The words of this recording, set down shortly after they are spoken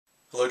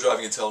Hello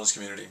Driving Intelligence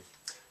community.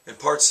 In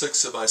part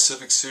 6 of my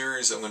Civic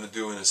series, I'm going to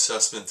do an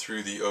assessment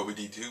through the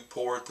OBD2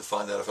 port to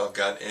find out if I've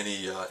got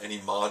any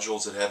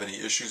modules that have any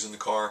issues in the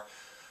car.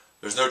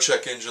 There's no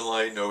check engine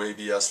light, no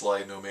ABS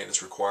light, no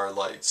maintenance required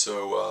light,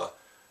 so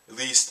at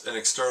least an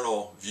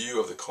external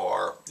view of the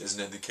car isn't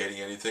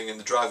indicating anything, and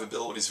the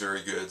drivability is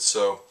very good.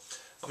 So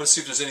I'm going to see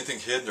if there's anything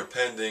hidden or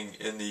pending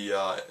in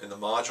the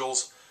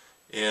modules,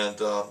 and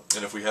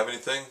if we have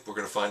anything, we're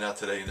going to find out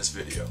today in this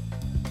video.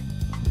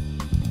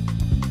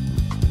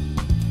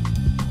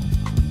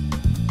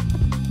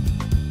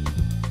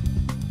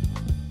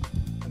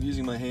 I'm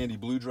using my handy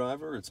blue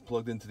driver. It's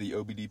plugged into the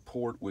OBD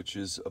port, which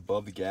is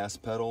above the gas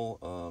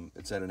pedal.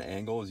 It's at an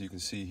angle, as you can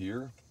see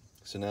here.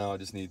 So now I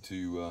just need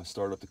to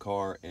start up the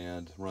car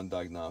and run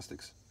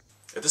diagnostics.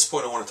 At this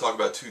point, I want to talk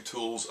about two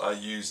tools I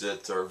use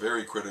that are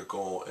very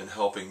critical in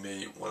helping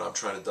me when I'm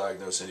trying to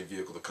diagnose any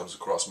vehicle that comes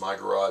across my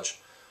garage.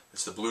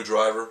 It's the blue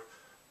driver.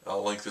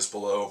 I'll link this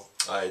below.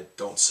 I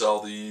don't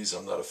sell these.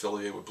 I'm not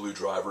affiliated with Blue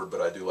Driver,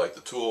 but I do like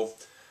the tool.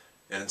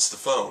 And it's the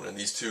phone, and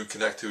these two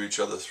connect to each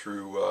other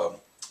through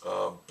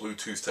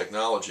Bluetooth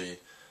technology.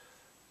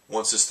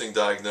 Once this thing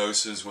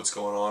diagnoses what's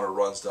going on or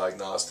runs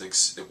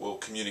diagnostics, it will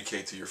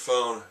communicate to your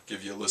phone,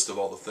 give you a list of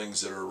all the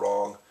things that are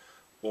wrong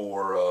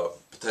or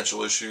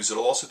potential issues.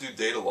 It'll also do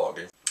data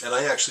logging. And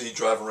I actually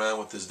drive around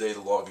with this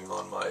data logging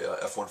on my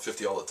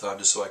F-150 all the time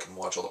just so I can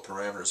watch all the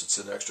parameters. It's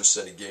an extra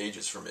set of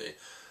gauges for me.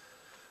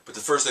 But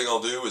the first thing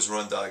I'll do is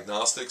run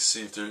diagnostics,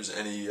 see if there's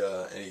any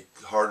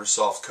hard or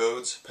soft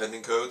codes,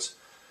 pending codes.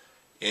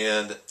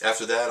 And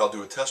after that, I'll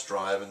do a test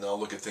drive, and I'll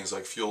look at things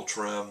like fuel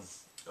trim,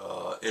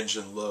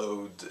 engine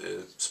load,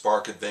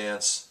 spark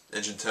advance,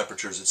 engine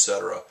temperatures,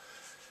 etc.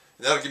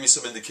 And that'll give me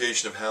some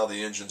indication of how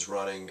the engine's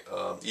running,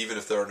 even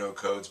if there are no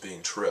codes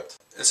being tripped.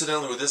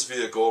 Incidentally, with this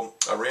vehicle,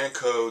 I ran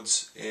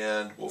codes,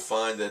 and we'll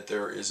find that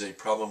there is a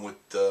problem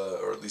with,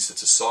 or at least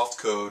it's a soft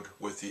code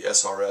with the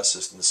SRS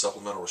system, the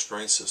supplemental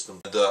restraint system.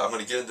 And I'm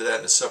going to get into that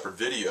in a separate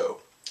video.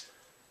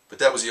 But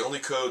that was the only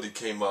code that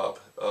came up.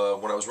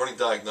 When I was running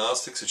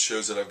diagnostics, it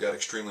shows that I've got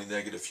extremely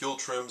negative fuel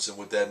trims, and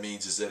what that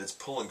means is that it's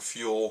pulling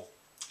fuel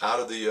out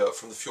of the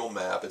from the fuel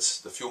map. The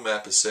fuel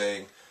map is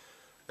saying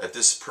at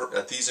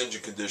these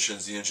engine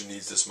conditions, the engine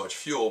needs this much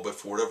fuel, but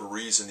for whatever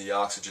reason, the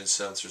oxygen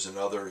sensors and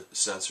other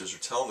sensors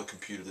are telling the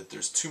computer that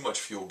there's too much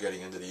fuel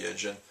getting into the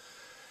engine,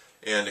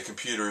 and the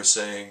computer is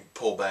saying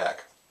pull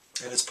back,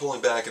 and it's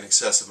pulling back an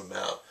excessive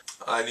amount.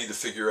 I need to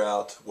figure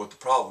out what the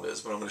problem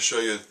is, but I'm going to show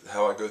you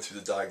how I go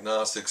through the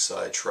diagnostics.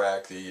 I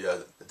track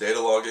the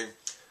data logging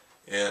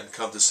and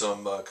come to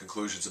some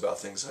conclusions about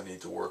things I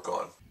need to work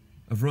on.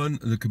 I've run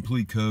the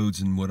complete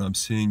codes, and what I'm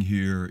seeing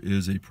here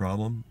is a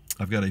problem.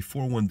 I've got a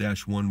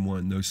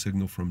 41-11 no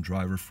signal from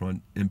driver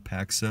front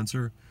impact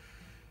sensor.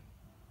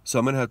 So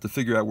I'm going to have to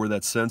figure out where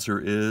that sensor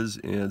is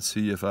and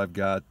see if I've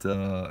got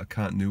a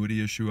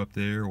continuity issue up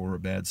there or a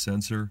bad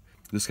sensor.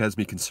 This has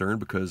me concerned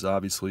because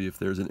obviously if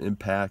there's an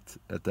impact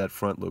at that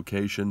front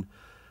location,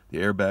 the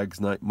airbags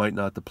might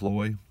not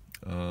deploy.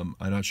 I'm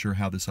not sure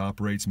how this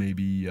operates.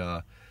 Maybe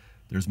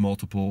there's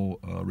multiple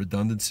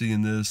redundancy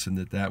in this, and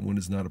that one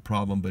is not a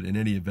problem. But in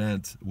any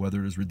event, whether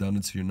there's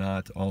redundancy or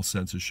not, all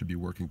sensors should be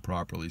working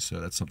properly.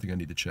 So that's something I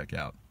need to check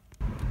out.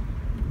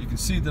 You can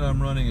see that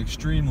I'm running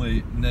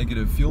extremely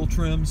negative fuel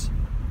trims,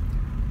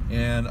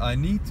 and I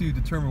need to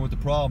determine what the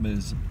problem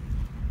is.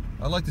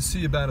 I'd like to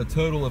see about a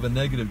total of a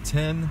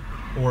 -10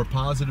 or a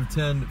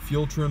 +10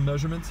 fuel trim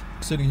measurement.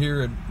 Sitting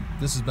here at,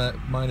 this is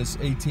minus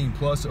 18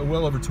 plus,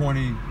 well over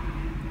 20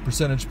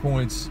 percentage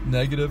points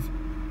negative.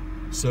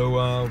 So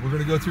we're going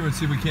to go through and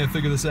see if we can't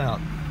figure this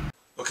out.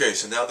 Okay,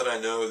 so now that I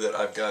know that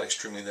I've got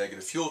extremely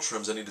negative fuel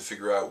trims, I need to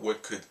figure out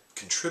what could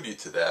contribute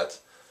to that.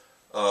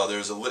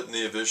 There's a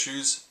litany of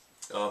issues.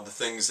 The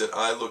things that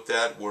I looked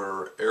at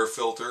were air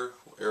filter.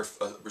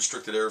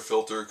 Restricted air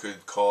filter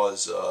could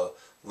cause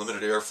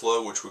limited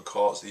airflow, which would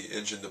cause the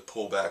engine to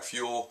pull back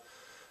fuel.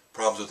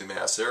 Problems with the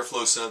mass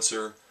airflow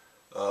sensor.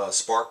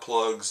 Spark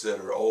plugs that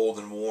are old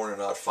and worn and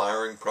not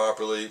firing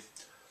properly.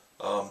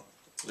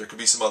 There could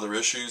be some other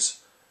issues.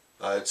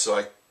 So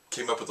I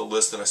came up with a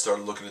list and I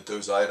started looking at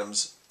those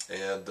items,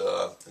 and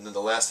then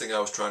the last thing I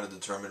was trying to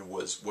determine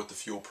was what the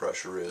fuel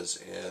pressure is,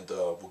 and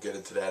we'll get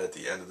into that at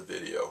the end of the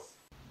video.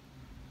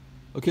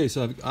 Okay,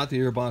 so I've got the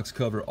airbox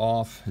cover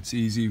off. It's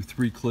easy,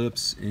 3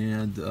 clips,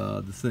 and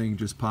the thing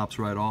just pops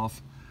right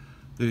off.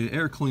 The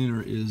air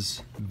cleaner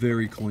is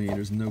very clean.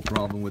 There's no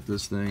problem with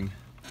this thing.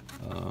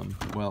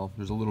 Well,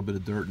 there's a little bit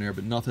of dirt in there,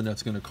 but nothing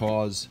that's going to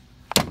cause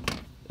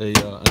an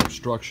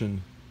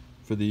obstruction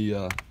for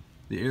the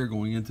air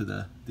going into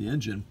the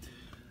engine.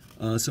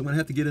 So I'm going to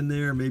have to get in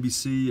there and maybe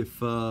see if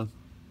the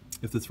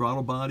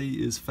throttle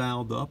body is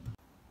fouled up.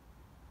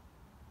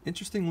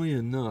 Interestingly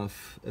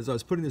enough, as I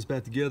was putting this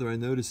back together, I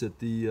noticed that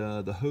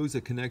the hose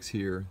that connects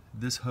here,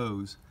 this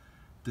hose,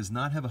 does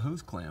not have a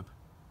hose clamp.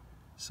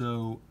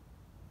 So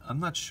I'm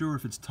not sure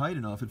if it's tight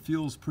enough. It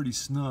feels pretty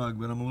snug,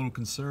 but I'm a little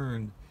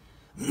concerned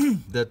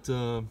that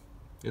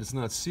it's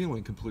not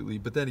sealing completely.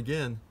 But then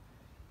again,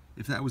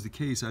 if that was the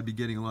case, I'd be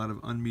getting a lot of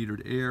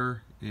unmetered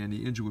air, and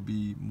the engine would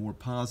be more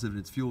positive in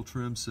its fuel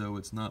trim, so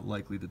it's not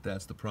likely that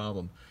that's the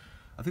problem.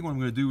 I think what I'm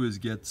going to do is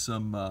get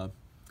some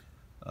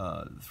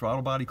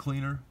throttle body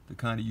cleaner, the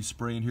kind that you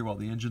spray in here while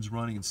the engine's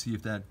running, and see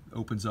if that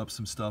opens up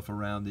some stuff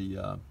around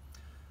the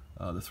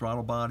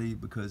throttle body,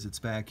 because it's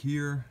back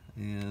here,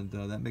 and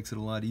that makes it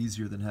a lot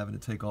easier than having to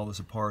take all this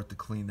apart to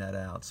clean that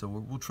out. So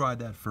we'll try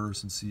that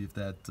first and see if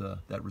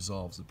that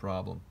resolves the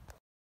problem.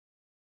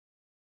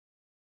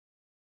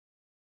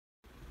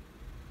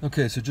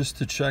 Okay, so just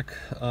to check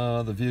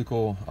the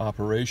vehicle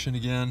operation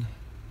again,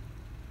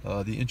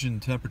 the engine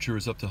temperature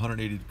is up to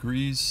 180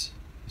 degrees.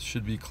 It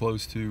should be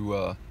close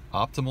to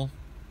optimal.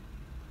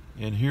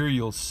 And here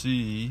you'll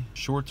see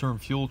short-term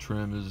fuel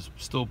trim is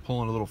still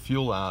pulling a little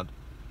fuel out,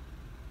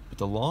 but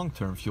the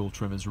long-term fuel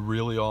trim is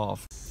really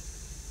off.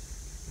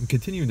 I'm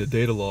continuing the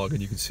data log,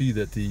 and you can see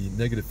that the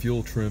negative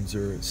fuel trims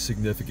are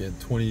significant,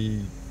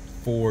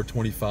 24,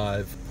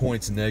 25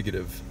 points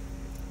negative.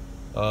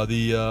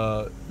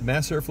 The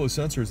mass airflow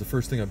sensor is the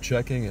first thing I'm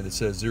checking, and it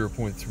says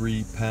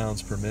 0.3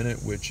 pounds per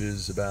minute, which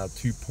is about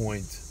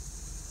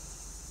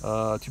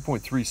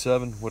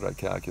 2.37. What did I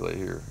calculate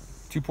here?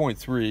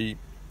 2.3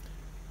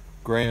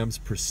 grams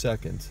per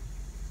second,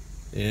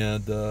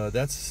 and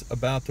that's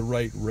about the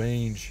right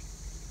range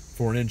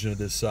for an engine of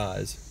this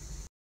size.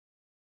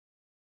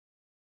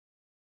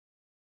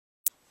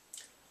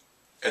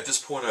 At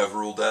this point, I've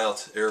ruled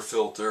out air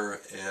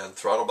filter and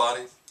throttle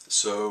body,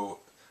 so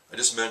I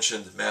just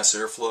mentioned mass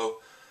airflow.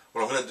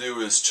 What I'm going to do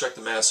is check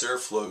the mass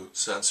airflow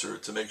sensor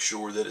to make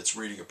sure that it's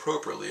reading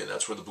appropriately, and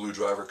that's where the blue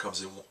driver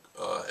comes in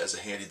as a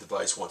handy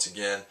device once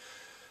again.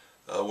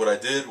 What I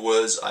did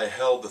was I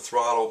held the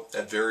throttle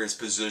at various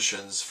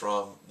positions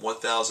from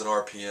 1000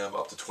 RPM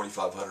up to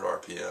 2500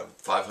 RPM,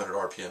 500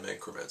 RPM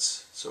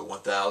increments. So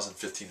 1000,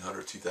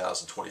 1500,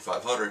 2000,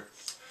 2500.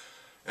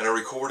 And I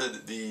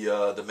recorded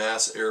the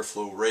mass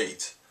airflow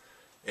rate,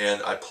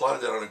 and I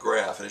plotted that on a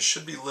graph, and it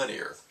should be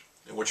linear.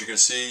 And what you're going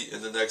to see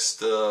in the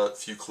next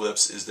few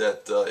clips is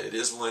that it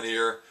is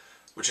linear,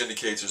 which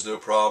indicates there's no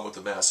problem with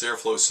the mass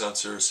airflow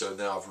sensor. So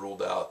now I've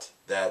ruled out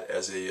that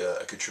as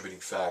a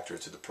contributing factor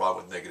to the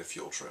problem with negative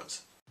fuel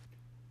trims.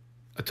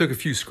 I took a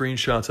few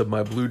screenshots of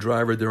my blue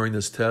driver during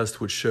this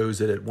test, which shows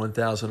that at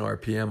 1000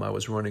 RPM I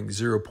was running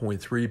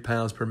 0.3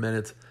 pounds per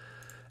minute.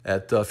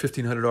 At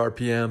 1500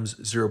 RPMs,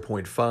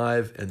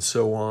 0.5, and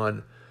so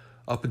on,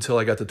 up until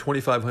I got to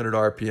 2500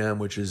 RPM,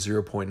 which is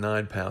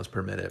 0.9 pounds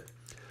per minute.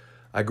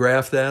 I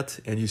graphed that,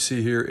 and you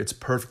see here it's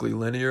perfectly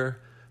linear,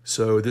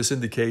 so this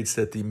indicates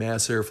that the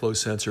mass airflow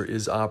sensor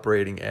is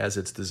operating as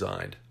it's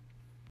designed.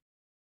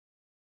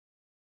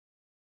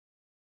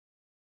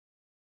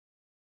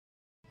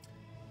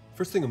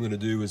 First thing I'm going to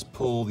do is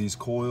pull these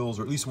coils,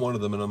 or at least one of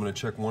them, and I'm going to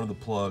check one of the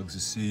plugs to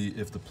see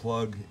if the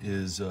plug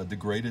is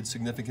degraded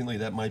significantly.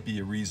 That might be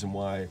a reason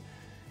why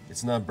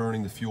it's not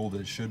burning the fuel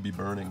that it should be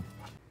burning.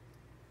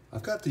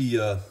 I've got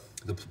the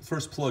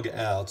first plug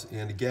out,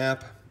 and the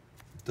gap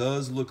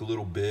does look a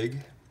little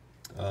big.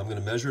 I'm going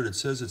to measure it. It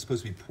says it's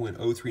supposed to be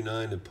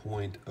 0.039 to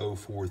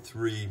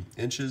 0.043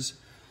 inches.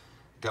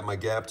 Got my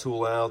gap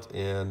tool out,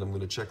 and I'm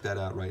going to check that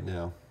out right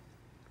now.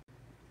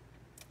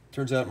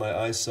 Turns out my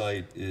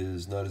eyesight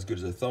is not as good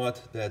as I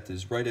thought. That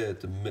is right in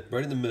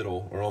the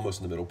middle, or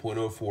almost in the middle.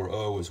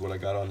 0.040 is what I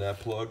got on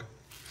that plug.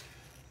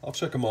 I'll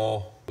check them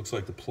all. Looks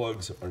like the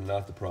plugs are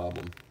not the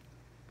problem.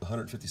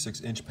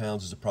 156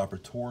 inch-pounds is the proper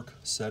torque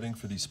setting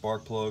for these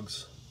spark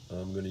plugs.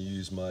 I'm going to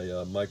use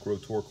my micro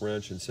torque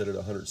wrench and set it at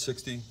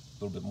 160. A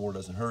little bit more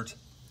doesn't hurt.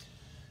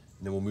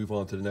 And then we'll move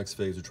on to the next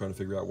phase of trying to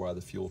figure out why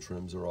the fuel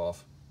trims are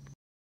off.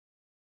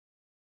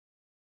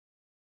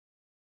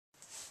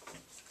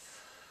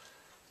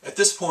 At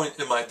this point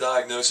in my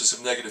diagnosis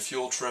of negative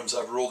fuel trims,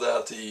 I've ruled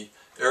out the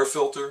air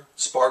filter,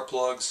 spark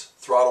plugs,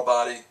 throttle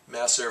body,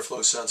 mass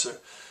airflow sensor.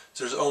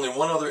 So there's only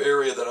one other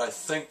area that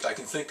I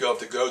can think of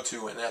to go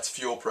to, and that's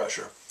fuel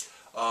pressure.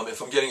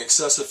 If I'm getting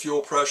excessive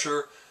fuel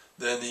pressure,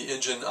 then the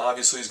engine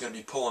obviously is going to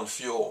be pulling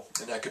fuel,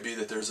 and that could be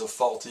that there's a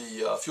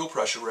faulty fuel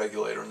pressure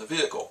regulator in the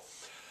vehicle.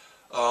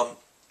 All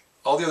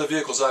the other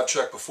vehicles I've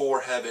checked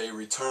before have a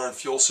return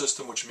fuel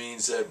system, which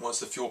means that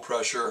once the fuel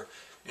pressure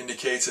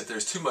indicates that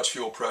there's too much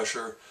fuel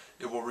pressure,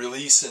 it will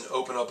release and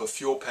open up a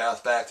fuel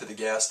path back to the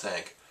gas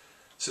tank.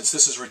 Since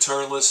this is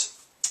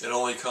returnless, it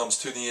only comes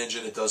to the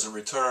engine, it doesn't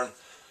return,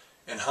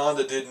 and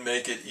Honda didn't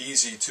make it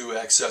easy to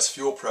access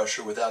fuel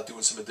pressure without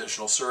doing some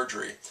additional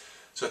surgery.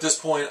 So at this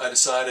point I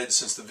decided,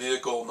 since the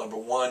vehicle, number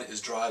one,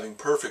 is driving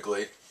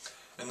perfectly,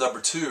 and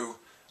number two,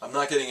 I'm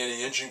not getting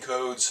any engine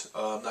codes,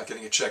 I'm not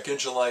getting a check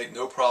engine light,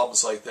 no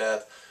problems like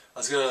that, I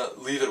was going to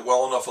leave it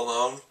well enough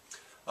alone.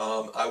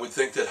 I would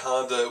think that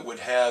Honda would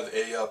have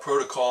a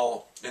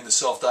protocol in the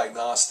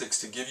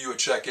self-diagnostics to give you a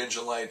check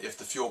engine light if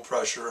the fuel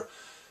pressure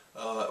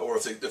or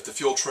if the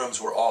fuel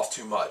trims were off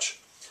too much.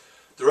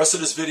 The rest of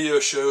this video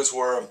shows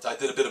where I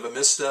did a bit of a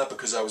misstep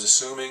because I was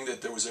assuming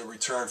that there was a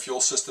return fuel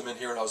system in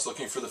here, and I was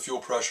looking for the fuel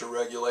pressure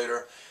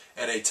regulator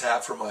and a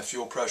tap for my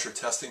fuel pressure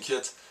testing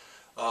kit.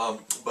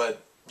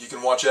 But you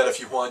can watch that if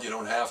you want, you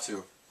don't have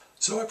to.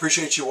 So I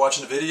appreciate you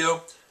watching the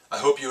video. I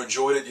hope you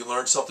enjoyed it, you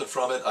learned something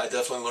from it. I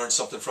definitely learned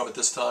something from it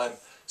this time.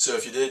 So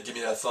if you did, give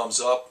me that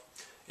thumbs up.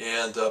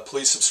 And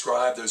please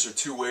subscribe. Those are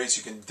 2 ways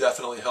you can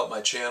definitely help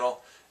my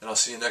channel. And I'll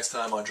see you next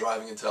time on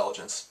Driving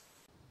Intelligence.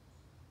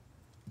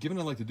 Given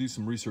I'd like to do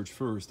some research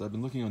first, I've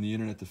been looking on the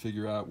internet to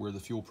figure out where the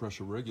fuel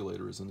pressure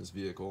regulator is in this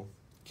vehicle.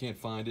 Can't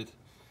find it.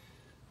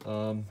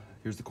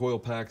 Here's the coil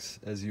packs,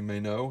 as you may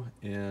know,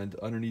 and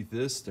underneath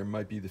this there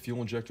might be the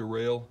fuel injector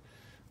rail,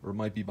 or it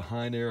might be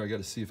behind there. I got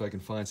to see if I can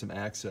find some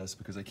access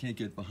because I can't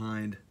get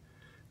behind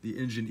the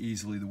engine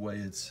easily the way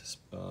it's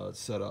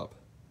set up.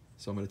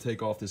 So I'm going to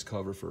take off this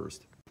cover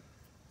first.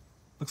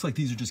 Looks like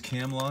these are just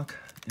cam lock,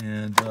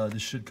 and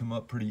this should come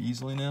up pretty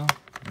easily now,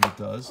 and it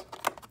does.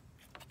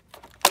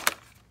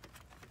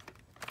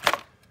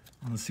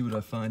 Let's see what I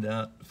find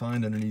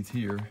underneath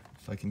here,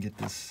 if I can get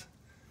this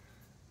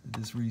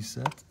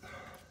reset.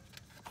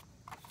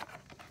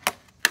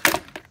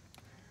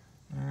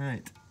 All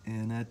right,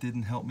 and that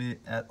didn't help me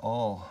at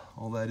all.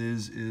 All that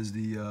is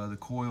the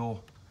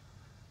coil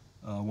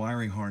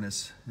wiring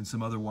harness, and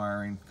some other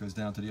wiring goes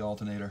down to the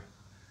alternator.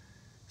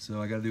 So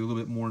I got to do a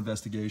little bit more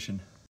investigation.